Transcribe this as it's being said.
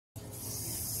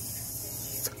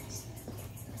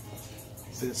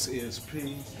This is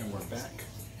P, and we're back.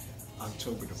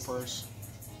 October the 1st,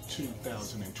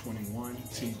 2021,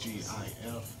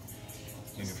 TGIF.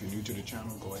 And if you're new to the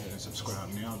channel, go ahead and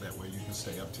subscribe now. That way you can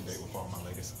stay up to date with all my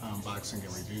latest unboxing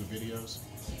and review videos.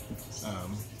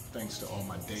 Thanks to all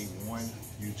my day one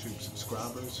YouTube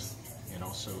subscribers. And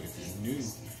also, if you're new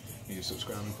and you're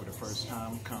subscribing for the first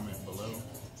time, comment below,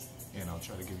 and I'll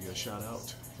try to give you a shout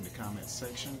out in the comment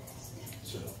section.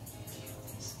 So,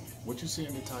 what you see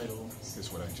in the title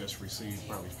is what I just received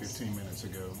probably 15 minutes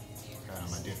ago.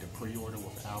 I did the pre-order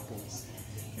with Apple,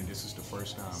 and this is the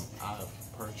first time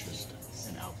I've purchased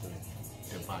an Apple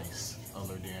device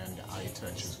other than the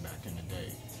iTouches back in the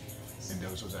day, and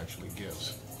those was actually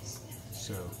gifts.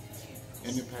 So,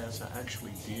 in the past, I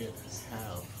actually did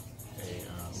have a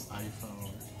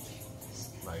iPhone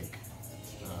like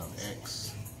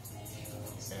X,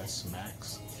 S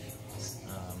Max.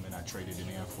 And I traded it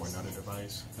in for another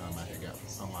device. I had got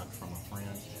unlocked from a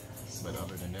friend. But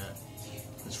other than that,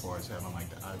 as far as having like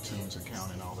the iTunes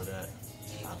account and all of that,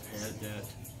 I've had that,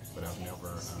 but I've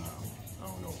never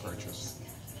owned or purchased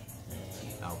an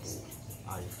Apple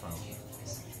iPhone,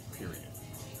 period.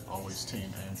 Always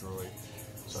team Android,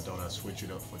 so I thought I'd switch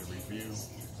it up for the review.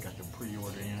 Got the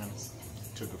pre-order in,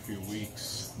 took a few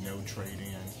weeks, no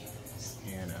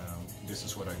trade-in, and this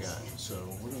is what I got. So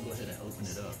we're gonna go ahead and open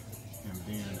it up, and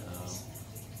then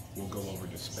we'll go over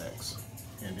the specs,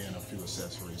 and then a few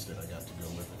accessories that I got to go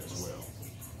with it as well.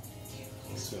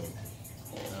 So,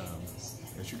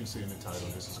 as you can see in the title,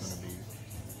 this is going to be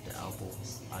the Apple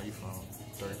iPhone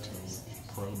 13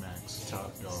 Pro Max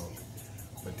Top Dog,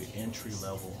 but the entry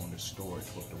level on the storage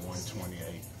with the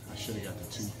 128. I should have got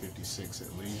the 256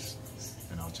 at least,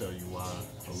 and I'll tell you why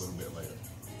a little bit later.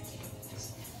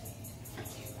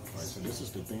 Alright, so this is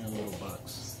the thin little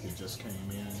box. It just came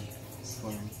in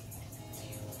from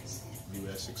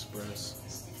US Express,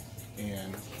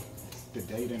 and the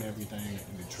date and everything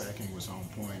and the tracking was on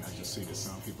point. I just see that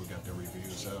some people got their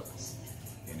reviews up,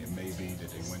 and it may be that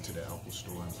they went to the Apple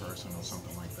store in person or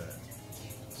something like that.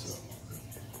 So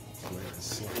go ahead and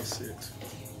slice it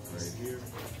right here.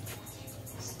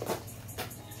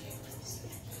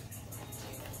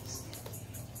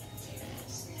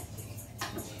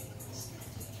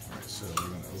 Alright, so we're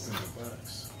going to open the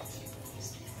box.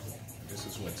 This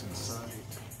is what's inside.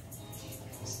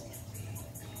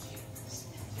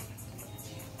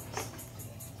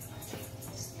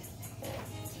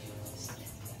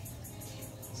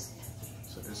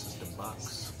 So this is the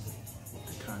box with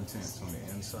the contents on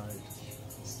the inside.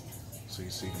 So you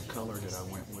see the color that I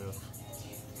went with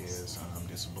is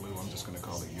this blue. I'm just going to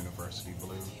call it University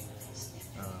Blue,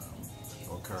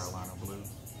 or Carolina Blue,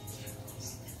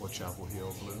 or Chapel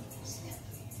Hill Blue.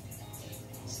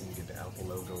 And you get the Apple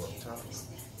logo up top,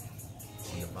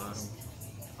 on the bottom,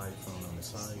 iPhone on the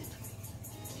side,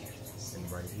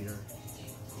 and right here.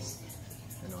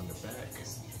 And on the back,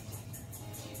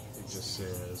 it just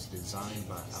says designed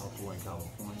by Apple in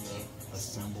California,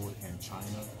 assembled in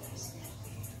China.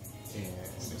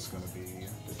 And it's going to be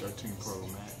the 13 Pro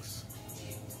Max,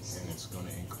 and it's going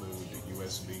to include the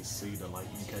USB-C, the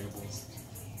lightning cable,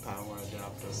 power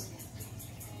adapter,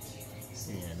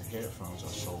 and headphones are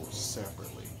sold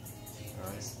separately.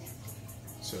 Alright,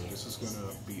 so this is going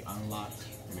to be unlocked,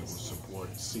 and it will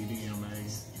support CDMA,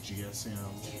 GSM,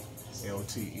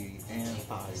 LTE, and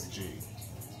 5G.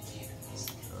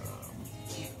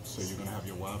 So you're going to have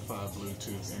your Wi-Fi,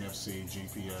 Bluetooth, NFC,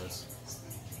 GPS,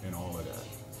 and all of that.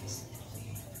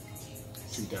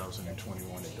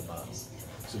 2021 at the bottom.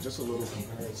 So just a little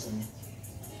comparison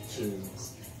to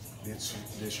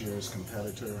this year's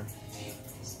competitor.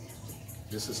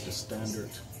 This is the standard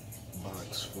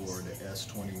box for the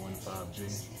S21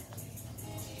 5G,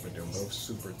 but they're both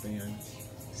super thin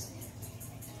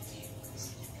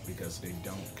because they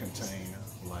don't contain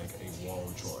like a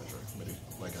wall charger. But it,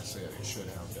 like I said, it should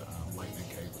have the lightning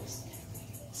cable,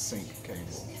 sync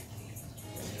cable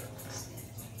in here.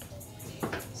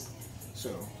 So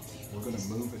we're going to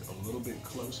move it a little bit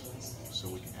closer so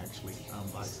we can actually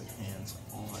unbox it hands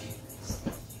on.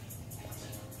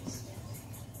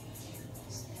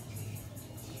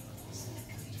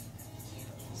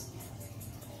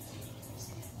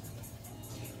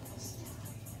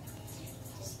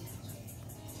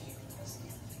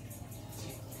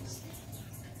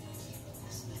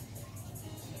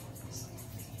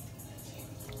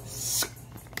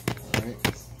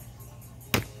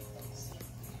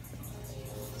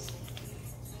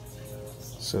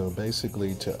 So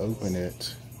basically, to open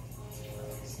it,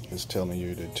 it's telling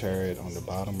you to tear it on the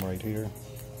bottom right here.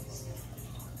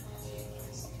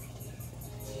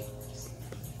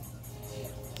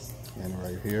 And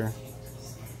right here,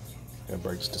 that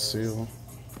breaks the seal.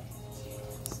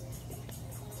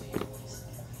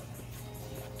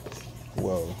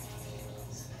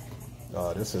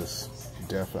 this is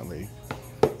definitely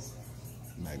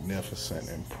magnificent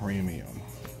and premium.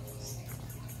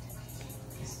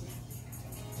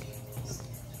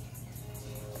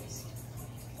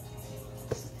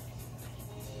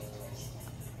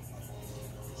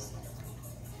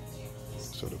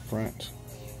 So the front,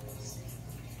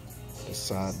 the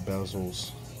side bezels,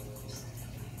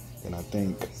 and I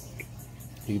think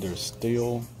either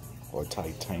steel or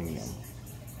titanium.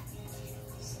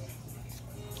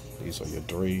 These are your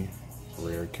 3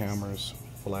 rear cameras,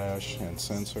 flash and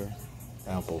sensor,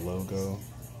 Apple logo,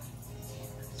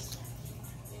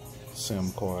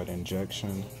 SIM card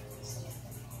injection,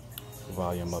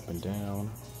 volume up and down,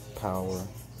 power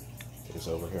is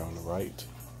over here on the right,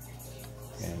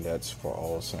 and that's for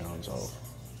all sounds off.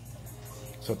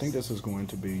 So I think this is going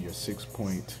to be your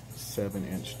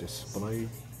 6.7-inch display.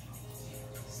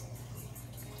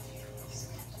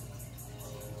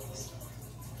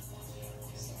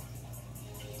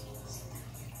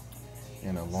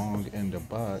 And along in the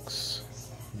box,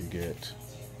 you get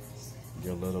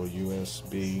your little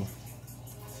USB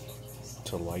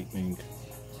to lightning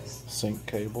sync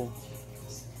cable,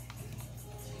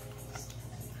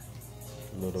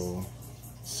 little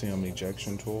SIM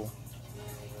ejection tool,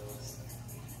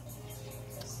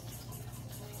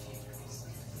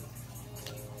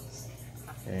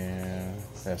 and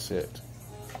that's it.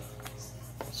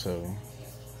 So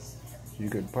you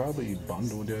could probably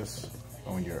bundle this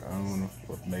on your own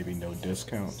with maybe no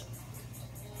discount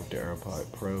with the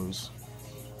AirPod Pros.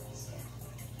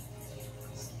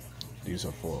 These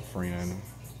are for a friend.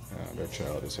 Their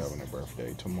child is having a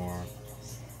birthday tomorrow,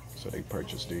 so they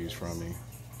purchased these from me.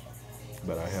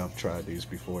 But I have tried these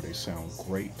before. They sound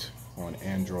great on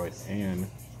Android and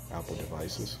Apple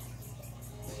devices.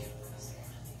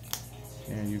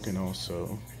 And you can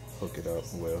also hook it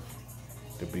up with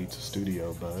the Beats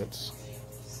Studio Buds.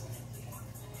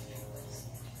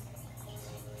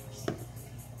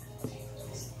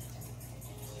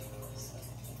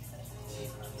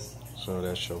 So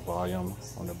that's your volume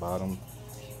on the bottom.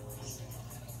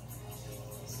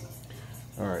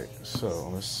 Alright, so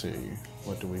let's see,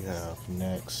 what do we have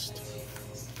next?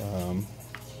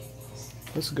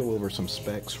 Let's go over some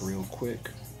specs real quick.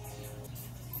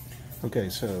 Okay,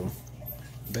 so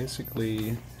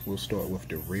basically we'll start with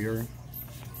the rear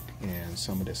and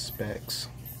some of the specs.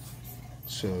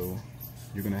 So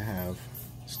you're gonna have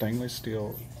stainless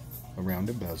steel around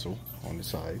the bezel on the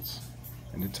sides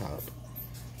and the top,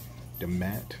 the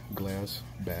matte glass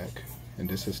back, and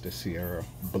this is the Sierra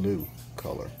blue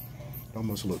color. It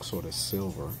almost looks sort of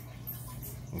silver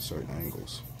on certain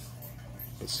angles,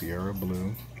 but Sierra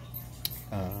blue.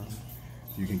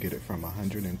 You can get it from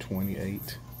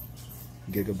 128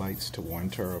 gigabytes to 1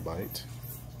 terabyte.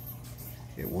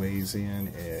 It weighs in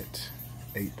at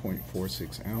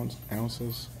 8.46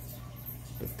 ounces.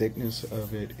 The thickness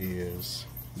of it is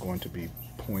going to be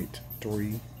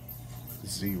 0.30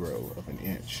 of an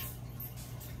inch.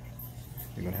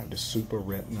 You're going to have the Super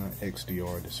Retina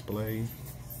XDR display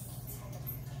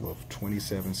with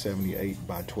 2778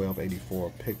 by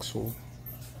 1284 pixel,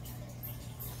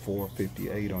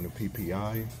 458 on the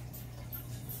PPI.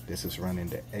 This is running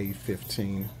the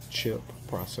A15 chip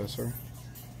processor.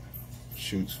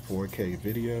 Shoots 4K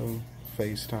video,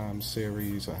 FaceTime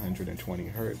series, 120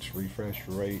 hertz refresh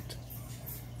rate,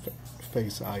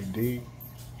 Face ID,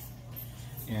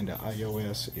 and the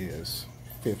iOS is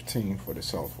 15 for the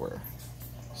software.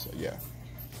 So yeah.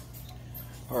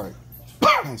 Alright,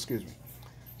 excuse me.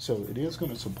 So it is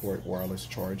going to support wireless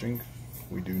charging.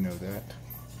 We do know that.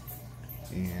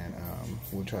 And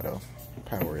we'll try to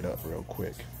power it up real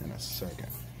quick in a second.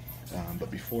 But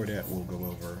before that, we'll go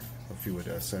over a few of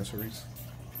the accessories.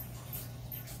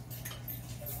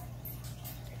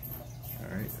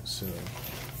 Alright, so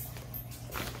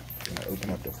I'm going to open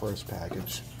up the first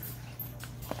package.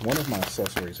 One of my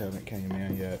accessories haven't came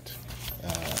in yet.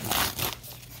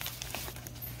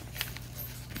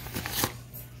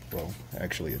 Well,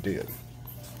 actually it did.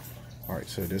 Alright,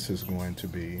 so this is going to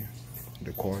be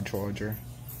the cord charger,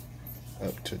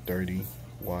 up to 30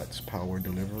 watts power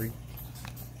delivery.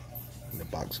 And the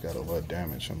box got a little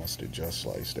damage. I must have just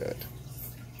sliced that.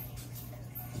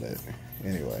 But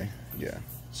anyway, yeah.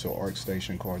 So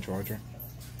ArcStation cord charger.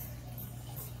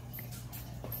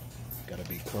 Gotta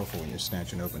be careful when you're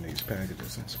snatching open these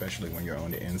packages, especially when you're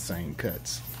on the insane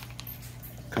cuts.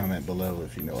 Comment below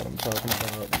if you know what I'm talking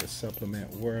about in the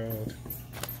supplement world.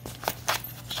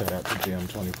 Shout out to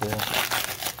Jim24.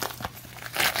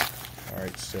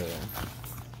 Alright, so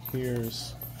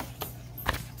here's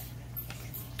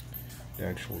the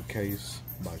actual case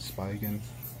by Spigen.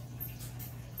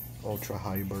 Ultra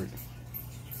Hybrid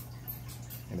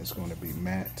and it's going to be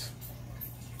matte.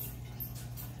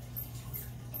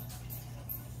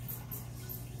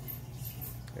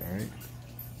 All right.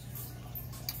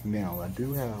 Now I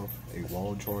do have a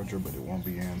wall charger, but it won't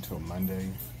be in until Monday.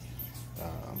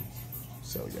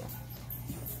 So yeah.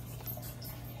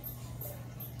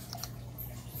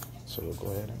 So we'll go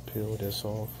ahead and peel this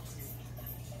off.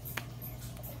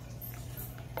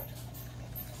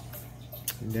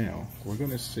 Now we're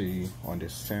gonna see on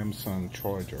this Samsung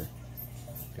charger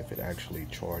if it actually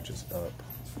charges up.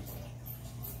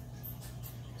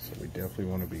 So we definitely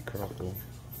want to be careful.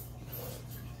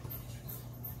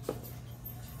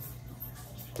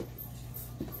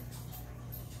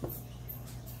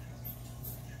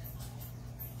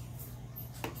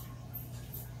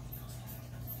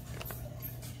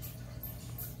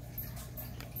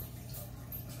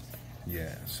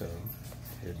 Yeah, so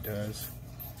it does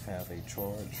have a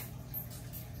charge.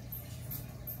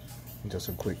 Just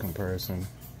a quick comparison.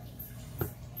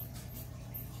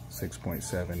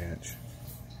 6.7 inch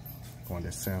on the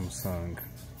Samsung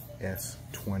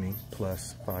S20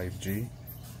 Plus 5G.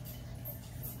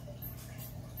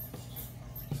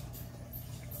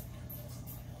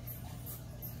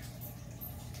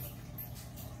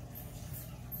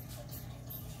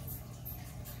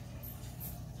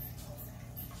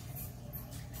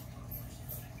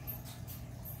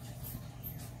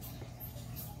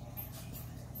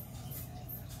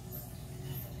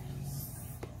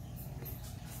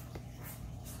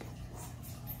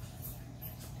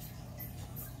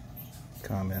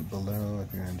 Comment below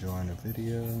if you're enjoying the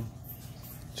video.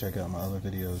 Check out my other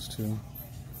videos too.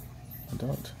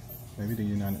 Don't. Maybe the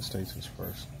United States is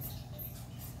first.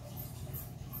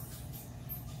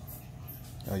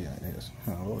 Oh yeah, it is.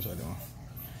 What was I doing?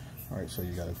 Alright, so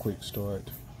you got a quick start.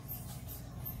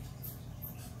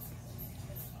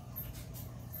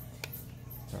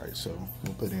 Alright, so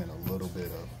we'll put in a little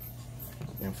bit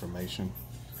of information.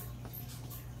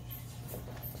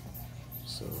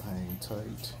 So hang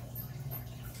tight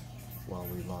while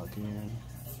we log in.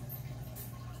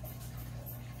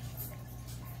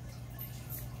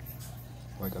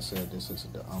 Like I said, this is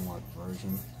the unlocked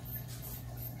version.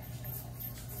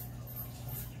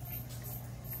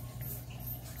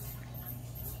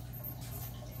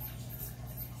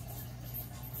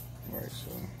 Alright,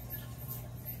 so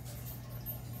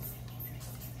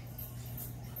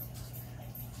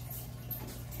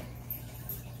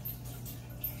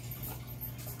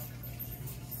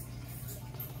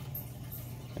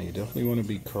and you definitely want to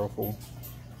be careful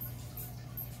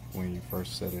when you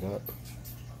first set it up.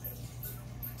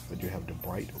 But you have the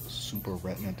bright Super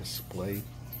Retina display.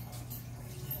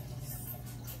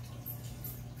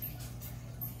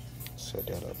 Set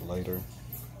that up later.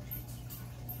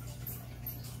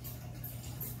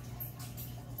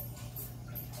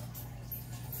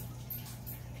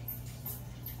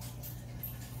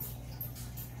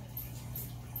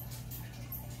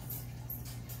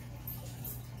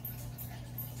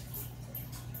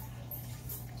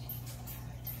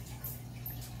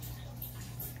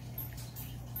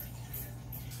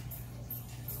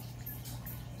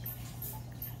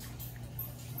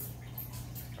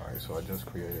 Alright, so I just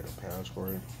created a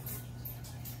password.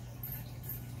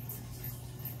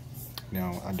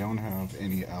 Now, I don't have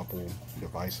any Apple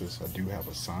devices. I do have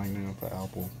a sign-in for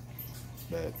Apple,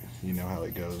 but you know how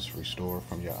it goes. Restore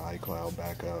from your iCloud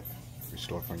backup,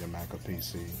 restore from your Mac or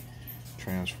PC,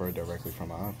 transfer directly from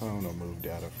an iPhone, or move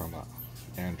data from an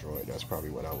Android. That's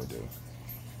probably what I would do.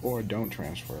 Or don't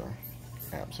transfer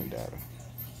apps and data.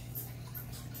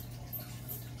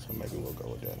 So maybe we'll go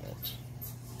with that next.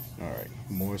 Alright,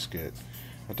 more skit.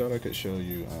 I thought I could show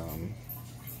you,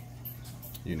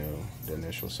 you know, the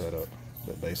initial setup,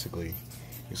 but basically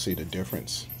you see the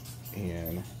difference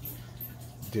in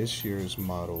this year's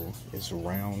model is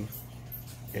round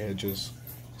edges,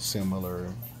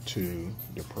 similar to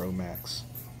the Pro Max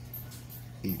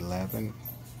 11,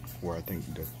 where I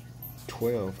think the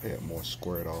 12 had more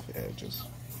squared off edges,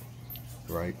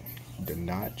 right? The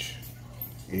notch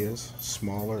is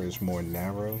smaller, is more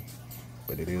narrow,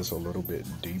 but it is a little bit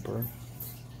deeper.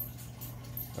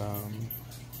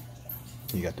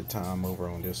 You got the time over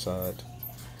on this side.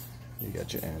 You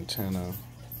got your antenna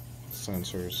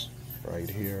sensors right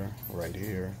here,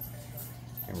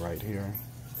 and right here.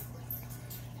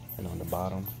 And on the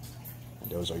bottom,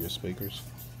 those are your speakers.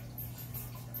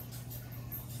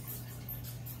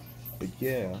 But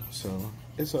yeah, so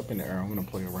it's up in the air. I'm gonna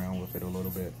play around with it a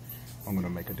little bit. I'm gonna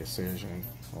make a decision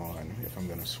on if I'm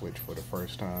gonna switch for the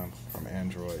first time from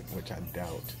Android, which I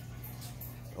doubt,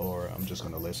 or I'm just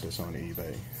gonna list this on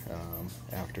eBay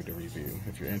after the review.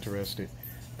 If you're interested,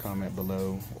 comment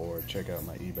below or check out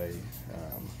my eBay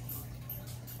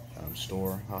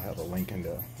store. I'll have a link in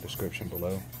the description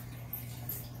below.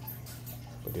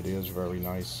 But it is very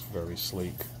nice, very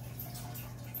sleek.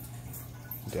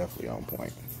 Definitely on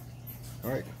point.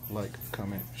 Alright, like,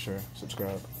 comment, share,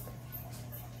 subscribe.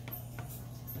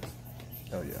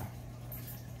 Oh yeah.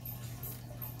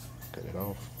 Cut it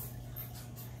off.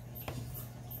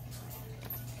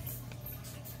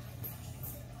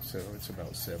 So it's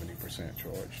about 70%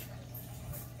 charged.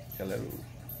 Hello.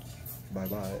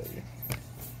 Bye-bye.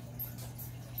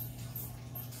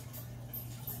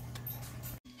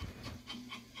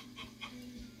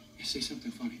 Say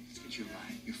something funny. You're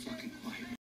lying. You're fucking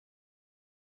lying.